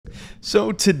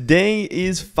So today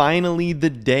is finally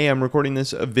the day. I'm recording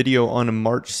this video on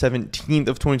March 17th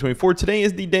of 2024. Today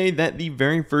is the day that the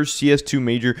very first CS2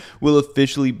 major will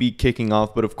officially be kicking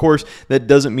off. But of course, that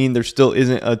doesn't mean there still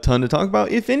isn't a ton to talk about.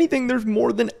 If anything, there's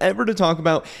more than ever to talk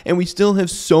about, and we still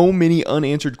have so many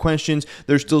unanswered questions.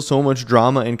 There's still so much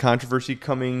drama and controversy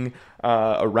coming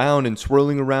around and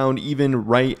swirling around, even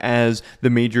right as the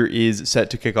major is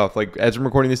set to kick off. Like, as I'm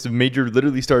recording this, the major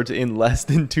literally starts in less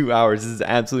than 2 hours. This is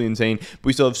absolutely insane. But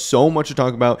we still have so much to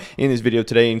talk about in this video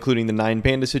today, including the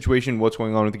 9PANDAS situation, what's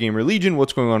going on with the Gamer Legion,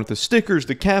 what's going on with the stickers,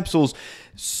 the capsules,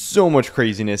 so much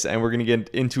craziness, and we're going to get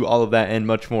into all of that and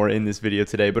much more in this video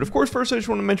today. But of course, first I just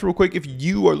want to mention real quick, if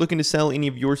you are looking to sell any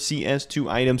of your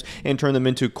CS2 items and turn them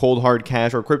into cold hard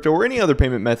cash or crypto or any other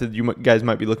payment method you guys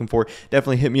might be looking for,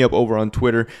 definitely hit me up over on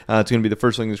Twitter. It's going to be the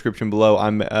first link in the description below.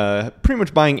 I'm pretty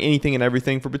much buying anything and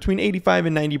everything for between 85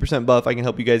 and 90% buff. I can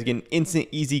help you guys get an instant,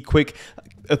 easy, quick,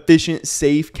 efficient,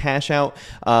 safe cash out,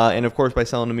 and of course, by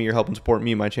selling to me, you're helping support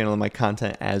me, my channel, and my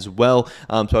content as well.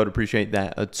 So I would appreciate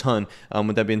that a ton.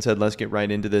 With that being said, let's get right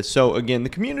into this. So again, the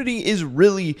community is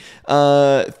really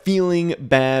feeling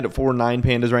bad for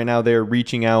 9PANDAS right now. They're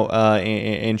reaching out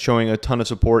and showing a ton of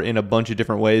support in a bunch of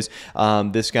different ways.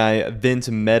 This guy Vince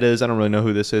Metas, I don't really know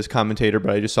who this is, commentator,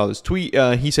 but I just saw this tweet.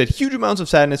 He said, huge amounts of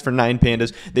sadness for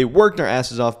 9PANDAS. They worked their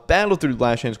asses off, battled through the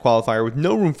last chance qualifier with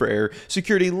no room for error,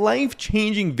 secured a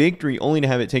life-changing victory only to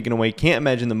have it taken away. Can't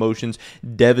imagine the emotions.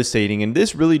 Devastating. And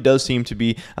this really does seem to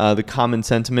be the common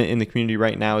sentiment in the community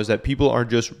right now, is that people are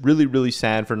just really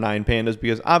sad for 9PANDAS,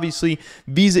 because obviously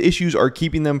visa issues are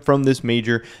keeping them from this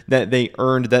major that they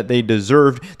earned, that they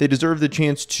deserved. They deserve the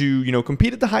chance to, you know,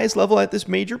 compete at the highest level at this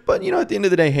major, but you know, at the end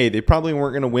of the day, hey, they probably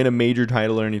weren't going to win a major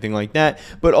title or anything like that.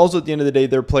 But also at the end of the day,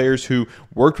 they're players who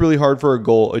worked really hard for a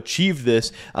goal, achieved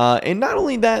this, and not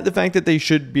only that, the fact that they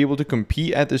should be able to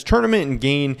compete at this tournament and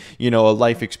gain, you know, a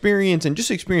life experience and just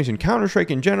experience in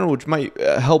Counter-Strike in general, which might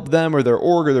help them or their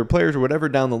org or their players or whatever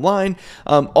down the line.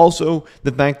 Also,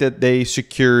 the fact that they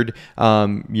secured,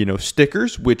 you know,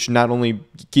 stickers, which not only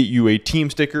get you a team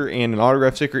sticker and an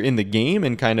autograph sticker in the game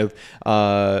and kind of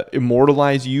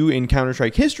immortalize you in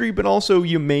Counter-Strike history, but also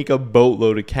you make a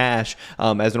boatload of cash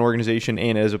as an organization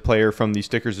and as a player from these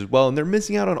stickers as well. And they're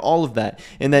missing out on all of that.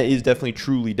 And that is definitely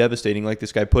truly devastating. Like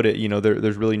this guy put it, you know,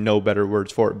 there's really no better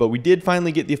words for it. But we did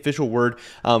finally get the official word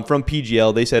from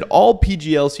PGL. They said all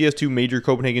PGL CS2 Major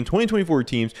Copenhagen 2024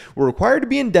 teams were required to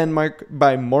be in Denmark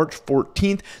by March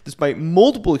 14th. Despite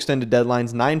multiple extended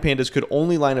deadlines, 9PANDAS could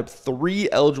only line up 3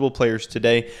 eligible players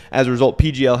today. As a result,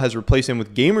 PGL has replaced him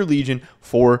with Gamer Legion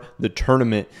for the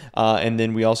tournament. And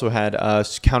then we also had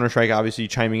Counter-Strike obviously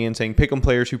chiming in saying pick'em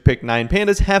players who picked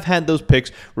 9PANDAS have had those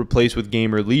picks replaced with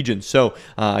Gamer Legion. So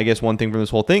I guess one thing from this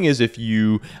whole thing is if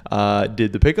you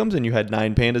did the pick'ems and you had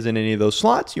 9PANDAS in any of those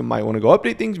slots, you might want to go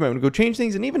update things, you might want to go change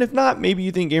things. And even if not, maybe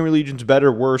you think Gamer Legion's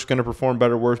better, worse, going to perform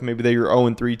better, worse. Maybe they're your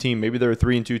 0-3 team. Maybe they're a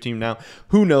 3-2 team now.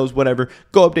 Who knows? Whatever.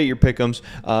 Go update your pick'ems,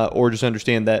 or just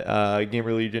understand that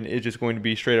Gamer Legion is just going to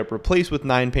be straight up replaced with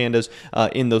 9PANDAS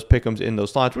in those pick'ems, in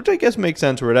those slots, which I guess makes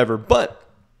sense or whatever. But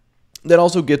that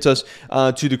also gets us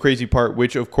to the crazy part,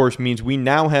 which of course means we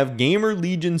now have Gamer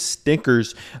Legion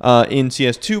stickers in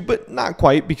CS2, but not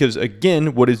quite, because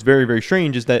again, what is very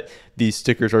strange is that these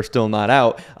stickers are still not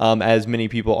out, as many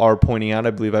people are pointing out. I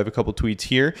believe I have a couple tweets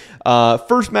here.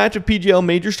 First match of PGL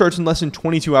Major starts in less than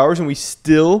 22 hours, and we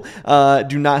still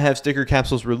do not have sticker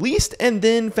capsules released. And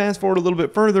then fast forward a little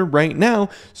bit further, right now,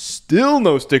 still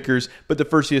no stickers, but the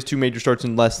first CS2 Major starts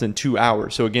in less than 2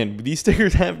 hours. So again, these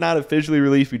stickers have not officially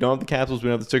released. We don't have the capsules, we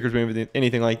don't have the stickers, we don't have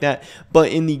anything like that.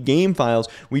 But in the game files,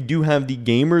 we do have the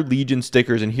Gamer Legion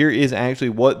stickers, and here is actually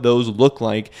what those look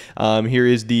like. Here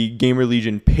is the Gamer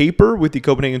Legion paper with the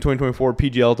Copenhagen 2024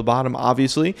 PGL at the bottom,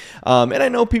 obviously. And I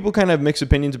know people kind of have mixed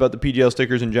opinions about the PGL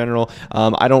stickers in general.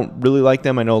 I don't really like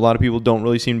them. I know a lot of people don't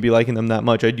really seem to be liking them that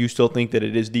much. I do still think that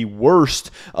it is the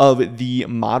worst of the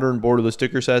modern borderless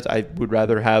sticker sets. I would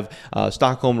rather have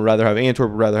Stockholm, would rather have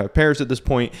Antwerp, would rather have Paris at this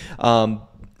point.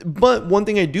 But one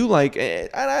thing I do like,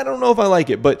 I don't know if I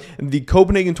like it, but the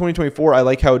Copenhagen 2024, I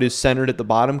like how it is centered at the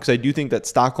bottom, because I do think that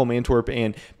Stockholm, Antwerp,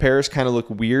 and Paris kind of look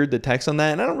weird, the text on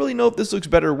that. And I don't really know if this looks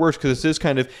better or worse, because this is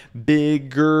kind of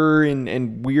bigger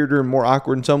and weirder and more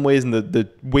awkward in some ways, and the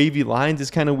wavy lines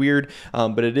is kind of weird,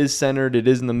 but it is centered, it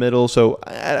is in the middle. So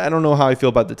I don't know how I feel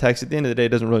about the text. At the end of the day, it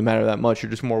doesn't really matter that much.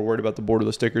 You're just more worried about the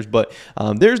borderless stickers. But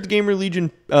there's the Gamer Legion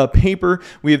paper.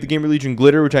 We have the Gamer Legion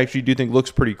glitter, which I actually do think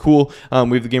looks pretty cool.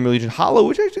 We have the Gamer Legion Holo,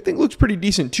 which I actually think looks pretty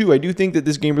decent too. I do think that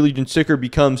this Gamer Legion sticker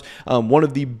becomes one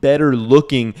of the better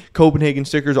looking Copenhagen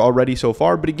stickers already so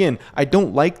far. But again, I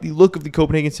don't like the look of the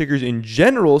Copenhagen stickers in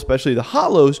general, especially the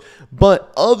Holos.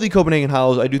 But of the Copenhagen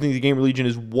Holos, I do think the Gamer Legion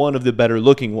is one of the better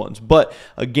looking ones. But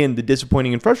again, the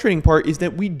disappointing and frustrating part is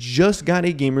that we just got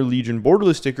a Gamer Legion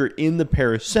borderless sticker in the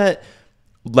Paris set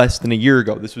less than a year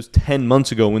ago. This was 10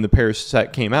 months ago when the Paris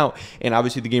set came out, and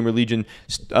obviously the Gamer Legion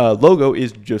logo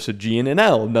is just a G and an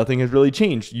L. Nothing has really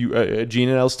changed. A G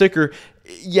and an L sticker,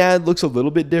 yeah, it looks a little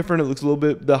bit different. It looks a little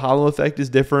bit, the holo effect is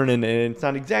different, and it's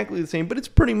not exactly the same, but it's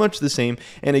pretty much the same.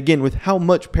 And again, with how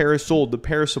much Paris sold, the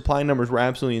Paris supply numbers were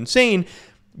absolutely insane.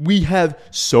 We have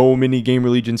so many Gamer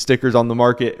Legion stickers on the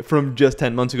market from just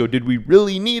 10 months ago. Did we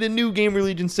really need a new Gamer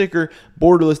Legion sticker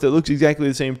borderless that looks exactly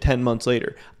the same 10 months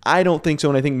later? I don't think so,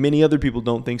 and I think many other people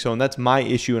don't think so, and that's my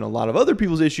issue and a lot of other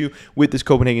people's issue with this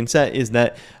Copenhagen set is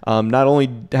that not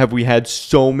only have we had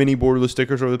so many borderless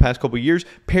stickers over the past couple of years,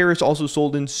 Paris also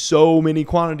sold in so many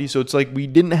quantities, so it's like we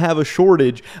didn't have a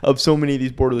shortage of so many of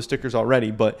these borderless stickers already.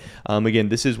 But again,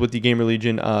 this is what the Gamer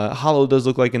Legion Holo does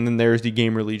look like, and then there's the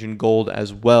Gamer Legion Gold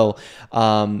as well.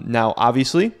 Now,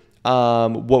 obviously,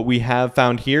 what we have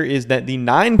found here is that the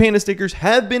 9PANDA stickers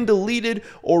have been deleted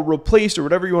or replaced or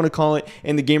whatever you want to call it,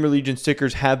 and the Gamer Legion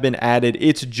stickers have been added.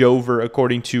 It's Jover,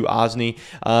 according to Osni.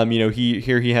 You know,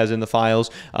 he has in the files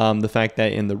the fact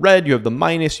that in the red you have the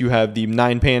minus, you have the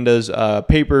 9PANDAS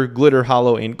paper, glitter,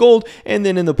 holo, and gold, and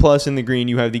then in the plus in the green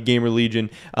you have the Gamer Legion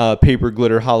paper,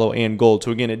 glitter, holo, and gold. So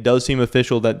again, it does seem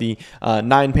official that the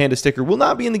 9PANDA sticker will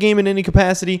not be in the game in any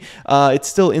capacity. It's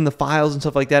still in the files and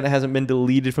stuff like that. It hasn't been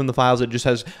deleted from the files. It just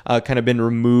has kind of been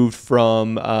removed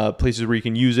from places where you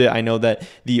can use it. I know that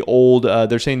the old,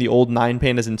 they're saying the old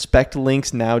 9PANDAS inspect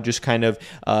links now just kind of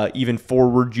even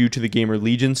forward you to the Gamer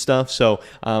Legion stuff. So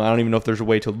I don't even know if there's a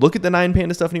way to look at the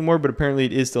 9PANDA stuff anymore, but apparently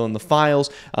it is still in the files.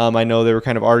 I know they were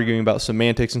kind of arguing about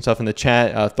semantics and stuff in the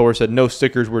chat. Thor said no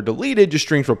stickers were deleted, just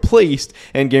strings replaced,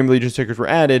 and Gamer Legion stickers were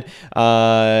added,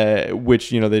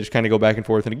 which, you know, they just kind of go back and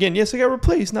forth. And again, yes, they got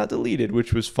replaced, not deleted,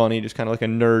 which was funny, just kind of like a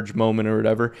nerd moment or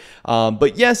whatever.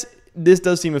 But yes, this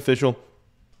does seem official.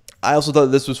 I also thought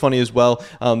this was funny as well.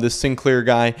 This Sinclair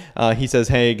guy, he says,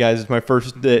 hey guys, it's my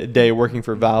first day working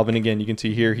for Valve. And again, you can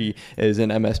see here he is in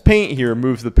MS Paint. He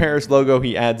removes the Paris logo.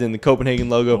 He adds in the Copenhagen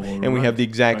logo. And we have the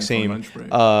exact same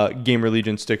Gamer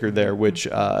Legion sticker there, which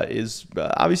is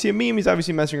obviously a meme. He's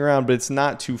obviously messing around, but it's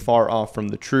not too far off from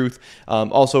the truth.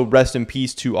 Also, rest in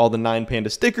peace to all the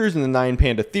 9PANDA stickers and the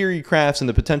 9PANDA theory crafts and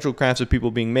the potential crafts of people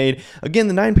being made. Again,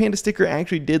 the 9PANDA sticker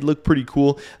actually did look pretty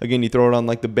cool. Again, you throw it on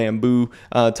like the bamboo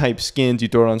type skins, you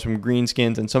throw it on some green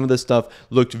skins, and some of this stuff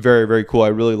looked very, very cool. I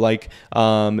really like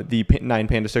the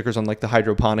 9PANDA stickers on like the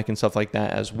hydroponic and stuff like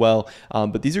that as well.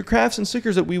 But these are crafts and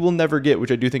stickers that we will never get, which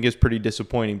I do think is pretty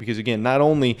disappointing because again, not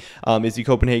only is the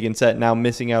Copenhagen set now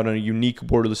missing out on a unique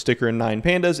borderless sticker in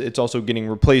 9PANDAS, it's also getting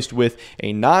replaced with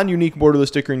a non-unique borderless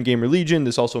sticker in Gamer Legion.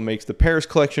 This also makes the Paris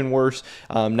collection worse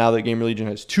now that Gamer Legion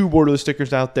has 2 borderless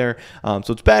stickers out there. So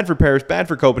it's bad for Paris, bad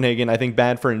for Copenhagen. I think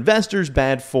bad for investors,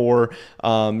 bad for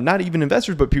not even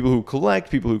investors, but people who collect,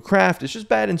 people who craft. It's just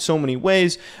bad in so many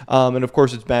ways. And of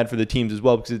course, it's bad for the teams as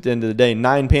well, because at the end of the day,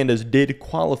 9PANDAS did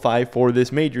qualify for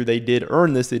this major. They did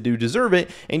earn this. They do deserve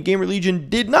it. And Gamer Legion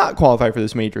did not qualify for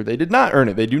this major. They did not earn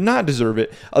it. They do not deserve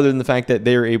it, other than the fact that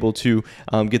they are able to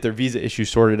get their visa issue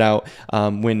sorted out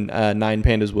when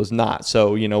 9PANDAS was not.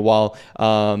 So, you know, while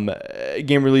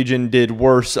Gamer Legion did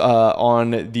worse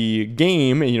on the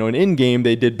game, you know, and in-game,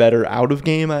 they did better out of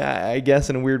game, I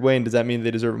guess, in a weird way. And does that mean they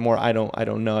deserve it more? I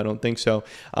don't know. I don't think so.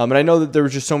 And I know that there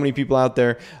was just so many people out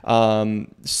there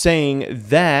saying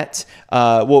that,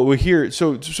 well, we're here.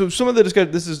 So some of the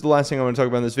discussion, this is the last thing I want to talk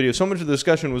about in this video. So much of the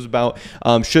discussion was about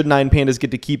should 9PANDAS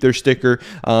get to keep their sticker?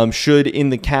 Should in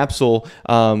the capsule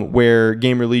where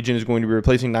Gamer Legion is going to be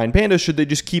replacing 9PANDAS, should they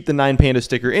just keep the 9PANDAS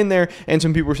sticker in there? And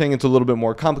some people were saying it's a little bit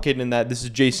more complicated than that. This is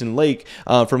Jason Lake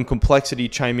from Complexity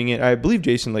chiming in. I believe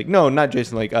Jason Lake, no, not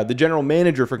Jason Lake, the general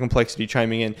manager for Complexity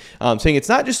chiming in, saying it's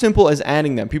not just simple as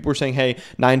adding them. People were saying, hey,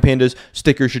 9PANDAS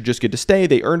stickers should just get to stay.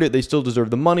 They earned it. They still deserve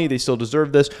the money. They still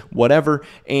deserve this, whatever.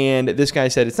 And this guy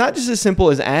said it's not just as simple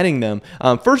as adding them.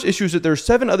 First issue is that there are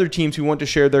 7 other teams who want to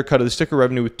share their cut of the sticker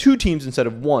revenue with 2 teams instead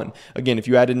of 1. Again, if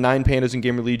you added 9PANDAS and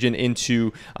Gamer Legion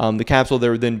into the capsule,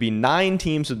 there would then be 9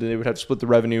 teams, so they would have to split the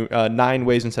revenue 9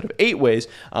 ways instead of 8 ways.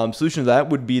 Solution to that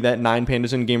would be that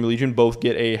 9PANDAS and Gamer Legion both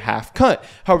get a half cut.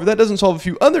 However, that doesn't solve a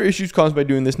few other issues caused by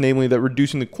doing this, namely that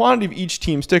reducing the quantity of each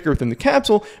team sticker within the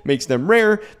capsule makes them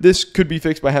rare. This could be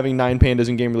fixed by having 9PANDAS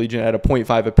and Gamer Legion at a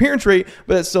 0.5 appearance rate,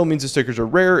 but that still means the stickers are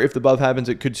rare. If the above happens,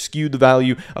 it could skew the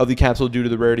value of the capsule due to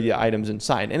the rarity of the items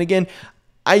inside. And again,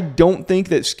 I don't think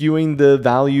that skewing the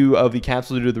value of the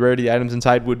capsules due to the rarity of the items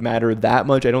inside would matter that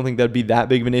much. I don't think that'd be that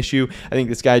big of an issue. I think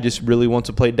this guy just really wants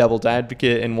to play devil's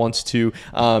advocate and wants to,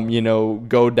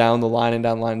 go down the line and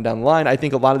down the line and down the line. I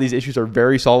think a lot of these issues are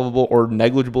very solvable or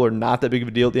negligible or not that big of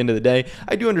a deal at the end of the day.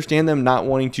 I do understand them not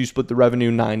wanting to split the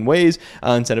revenue 9 ways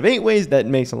instead of 8 ways. That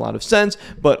makes a lot of sense.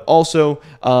 But also,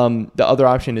 the other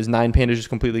option is 9PANDAS just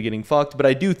completely getting fucked. But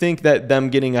I do think that them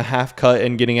getting a half cut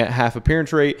and getting a half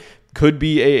appearance rate could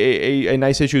be a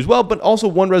nice issue as well. But also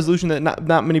one resolution that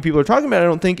not many people are talking about, I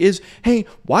don't think, is, hey,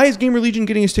 why is Gamer Legion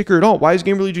getting a sticker at all? Why is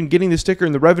Gamer Legion getting the sticker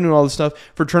and the revenue and all this stuff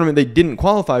for a tournament they didn't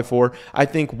qualify for? I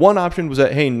think one option was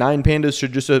that, hey, 9PANDAS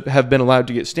should just have been allowed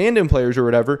to get stand-in players or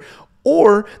whatever,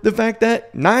 or the fact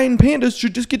that 9PANDAS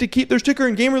should just get to keep their sticker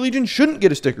and Gamer Legion shouldn't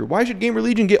get a sticker. Why should Gamer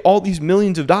Legion get all these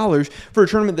millions of dollars for a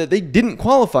tournament that they didn't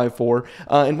qualify for?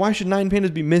 And why should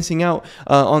 9PANDAS be missing out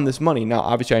on this money? Now,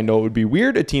 obviously, I know it would be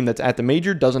weird. A team that's at the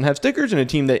major doesn't have stickers, and a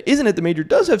team that isn't at the major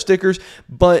does have stickers,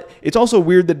 but it's also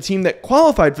weird that a team that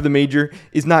qualified for the major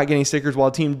is not getting stickers, while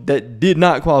a team that did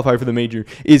not qualify for the major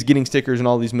is getting stickers and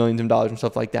all these millions of dollars and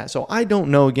stuff like that. So I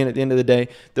don't know. Again, at the end of the day,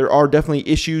 there are definitely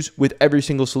issues with every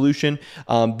single solution.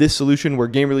 This solution where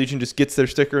Gamer Legion just gets their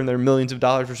sticker and their millions of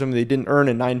dollars for something they didn't earn,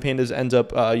 and 9PANDAS ends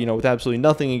up, with absolutely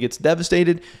nothing and gets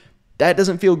devastated. That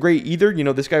doesn't feel great either.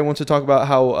 This guy wants to talk about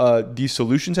how these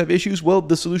solutions have issues. Well,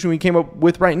 the solution we came up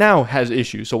with right now has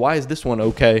issues. So why is this one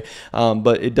okay?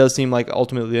 But it does seem like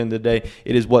ultimately at the end of the day,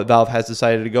 it is what Valve has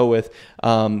decided to go with,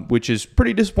 which is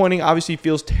pretty disappointing. Obviously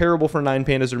feels terrible for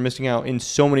 9PANDAS. They're missing out in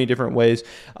so many different ways.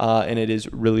 And it is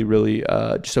really, really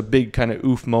just a big kind of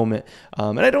oof moment.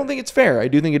 And I don't think it's fair. I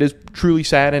do think it is truly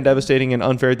sad and devastating and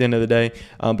unfair at the end of the day.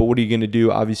 But what are you going to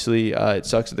do? Obviously, it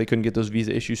sucks that they couldn't get those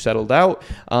visa issues settled out.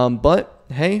 But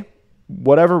hey,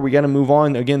 whatever, we got to move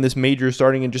on. Again, this major is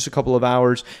starting in just a couple of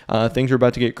hours. Things are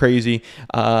about to get crazy,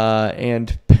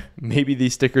 and maybe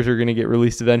these stickers are going to get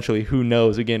released eventually. Who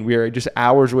knows? Again, we are just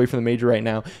hours away from the major right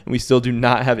now, and we still do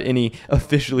not have any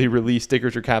officially released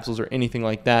stickers or capsules or anything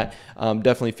like that.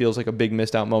 Definitely feels like a big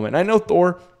missed out moment. And I know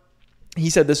Thor, he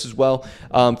said this as well.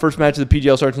 First match of the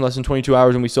PGL starts in less than 22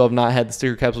 hours, and we still have not had the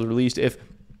sticker capsules released. If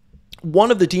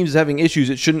one of the teams is having issues,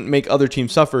 it shouldn't make other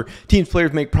teams suffer. Teams'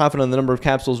 players make profit on the number of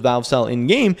capsules Valve sell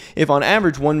in-game. If on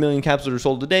average 1 million capsules are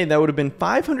sold a day, that would have been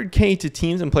 $500K to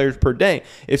teams and players per day.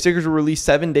 If stickers were released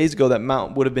 7 days ago, that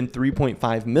amount would have been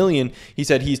 $3.5 million. He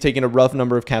said he's taken a rough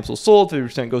number of capsules sold.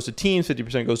 50% goes to teams,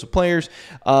 50% goes to players.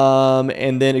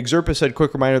 And then Exerpa said,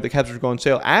 quick reminder that capsules go on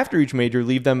sale after each major.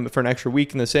 Leave them for an extra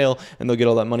week in the sale, and they'll get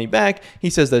all that money back. He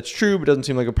says that's true, but doesn't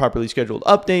seem like a properly scheduled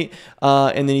update.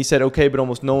 And then he said, okay, but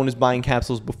almost no one is buying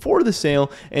capsules before the sale.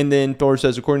 And then Thor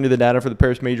says, according to the data for the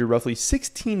Paris Major, roughly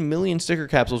 16 million sticker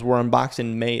capsules were unboxed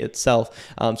in May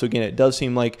itself. So again, it does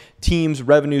seem like teams,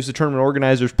 revenues, the tournament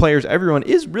organizers, players, everyone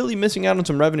is really missing out on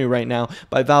some revenue right now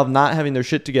by Valve not having their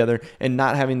shit together and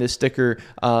not having this sticker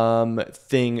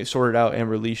thing sorted out and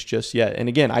released just yet. And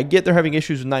again, I get they're having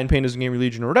issues with 9PANDAS and Gamer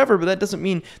Legion or whatever, but that doesn't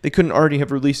mean they couldn't already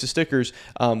have released the stickers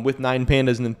with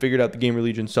 9PANDAS and then figured out the Gamer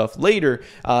Legion stuff later,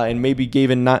 and maybe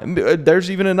there's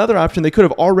even another option. They could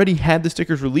have already had the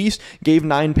stickers released, gave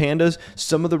 9PANDAS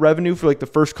some of the revenue for like the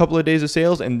first couple of days of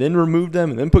sales, and then removed them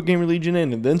and then put Gamer Legion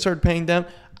in and then started paying them.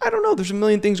 I don't know. There's a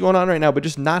million things going on right now, but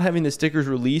just not having the stickers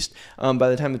released by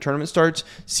the time the tournament starts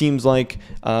seems like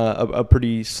a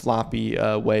pretty sloppy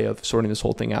way of sorting this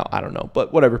whole thing out. I don't know,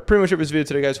 but whatever. Pretty much it for this video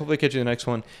today, guys. Hopefully I catch you in the next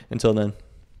one. Until then,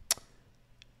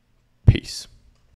 peace.